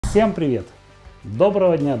Всем привет!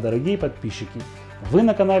 Доброго дня, дорогие подписчики! Вы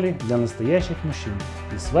на канале для настоящих мужчин.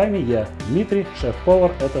 И с вами я, Дмитрий,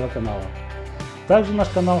 шеф-повар этого канала. Также наш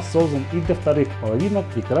канал создан и для вторых половинок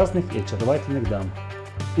прекрасных и очаровательных дам.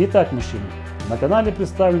 Итак, мужчины, на канале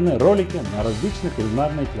представлены ролики на различные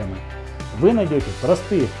кулинарные темы. Вы найдете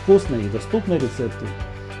простые, вкусные и доступные рецепты.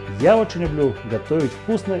 Я очень люблю готовить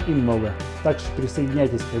вкусно и много, так что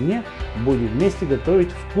присоединяйтесь ко мне, будем вместе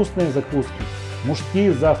готовить вкусные закуски,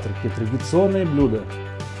 мужские завтраки, традиционные блюда,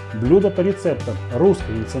 блюда по рецептам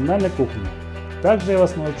русской национальной кухни. Также я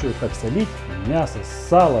вас научу, как солить мясо,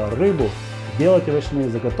 сало, рыбу, делать овощные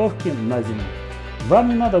заготовки на зиму. Вам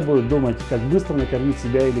не надо будет думать, как быстро накормить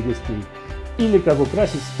себя или гостей, или как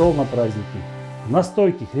украсить стол на праздники.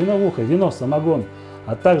 Настойки, хреновуха, вино, самогон,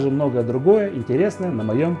 а также многое другое интересное на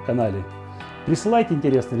моем канале. Присылайте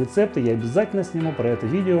интересные рецепты, я обязательно сниму про это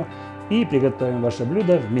видео и приготовим ваше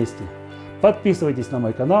блюдо вместе. Подписывайтесь на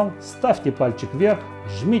мой канал, ставьте пальчик вверх,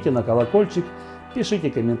 жмите на колокольчик, пишите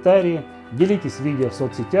комментарии, делитесь видео в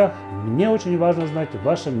соцсетях. Мне очень важно знать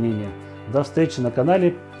ваше мнение. До встречи на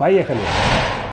канале. Поехали!